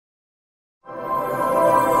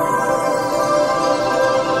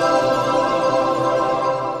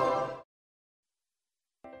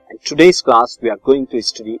today's class we are going to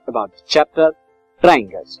study about the chapter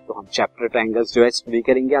triangles। तो हम chapter triangles जो है study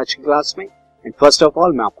करेंगे आज की क्लास में। एंड फर्स्ट ऑफ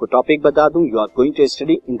ऑल मैं आपको टॉपिक बता दूं, you are going to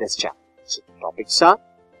study in this chapter. So topics are,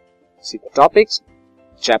 see the topics,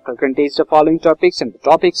 chapter contains the following topics and the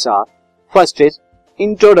topics are, first is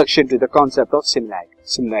introduction to the concept of similarity।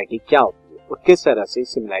 Similarity क्या होती है और किस तरह से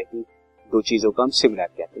similarity, दो चीजों को हम सिमिलर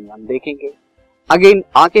कहते हैं, हम देखेंगे। अगेन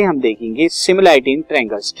आगे हम देखेंगे सिमिलैरिटी इन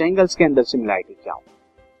ट्रायंगल्स, ट्रायंगल्स के अंदर सिमिलैरिटी क्या होती है।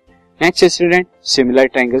 नेक्स्ट स्टूडेंट, सिमिलर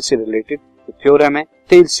ट्रायंगल से रिलेटेड थ्योरम है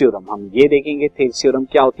थेल्स थ्योरम, हम ये देखेंगे थेल्स थ्योरम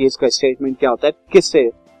क्या होती है, इसका स्टेटमेंट क्या होता है, किससे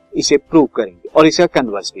इसे प्रूव करेंगे और इसका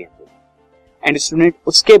कन्वर्स भी है। एंड स्टूडेंट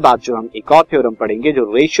उसके बाद जो हम एक और थ्योरम पढ़ेंगे जो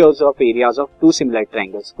ratios of areas of two similar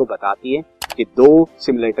triangles को बताती है कि दो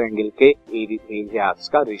सिमिलर ट्रायंगल के एरियाज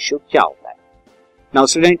का रेशियो क्या होता है। नाउ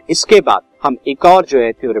स्टूडेंट इसके बाद हम एक और जो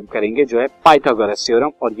है थ्योरम करेंगे जो है पाइथागोरस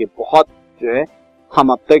थ्योरम, और ये बहुत जो है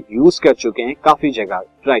हम अब तक यूज कर चुके हैं काफी जगह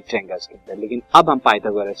राइट ट्रायंगल्स के अंदर, लेकिन अब हम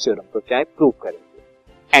पाइथागोरस थ्योरम को क्या है प्रूव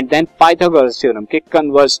करेंगे। एंड देन पाइथागोरस थ्योरम के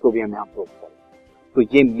कन्वर्स को भी हम यहाँ प्रूव करेंगे।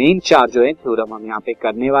 तो ये मेन चार जो है थ्योरम हम यहाँ पे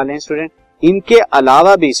करने वाले हैं स्टूडेंट। इनके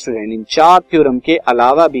अलावा भी स्टूडेंट, इन चार थ्योरम के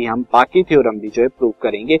अलावा भी हम बाकी थ्योरम भी जो है प्रूव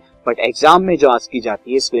करेंगे, बट एग्जाम में जो आस्क की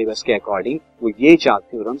जाती है सिलेबस के अकॉर्डिंग वो ये चार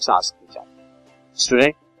थ्योरम्स आस्क की जाती है।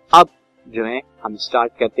 स्टूडेंट अब जो है हम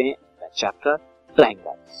स्टार्ट करते हैं chapter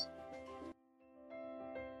triangles.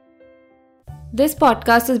 This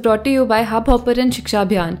podcast is brought to you bye hub hopper and शिक्षा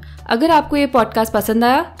अभियान। अगर आपको ये पॉडकास्ट पसंद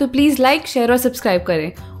आया तो प्लीज़ लाइक, शेयर और सब्सक्राइब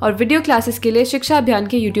करें और वीडियो क्लासेस के लिए शिक्षा अभियान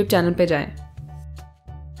के यूट्यूब चैनल पर जाएं।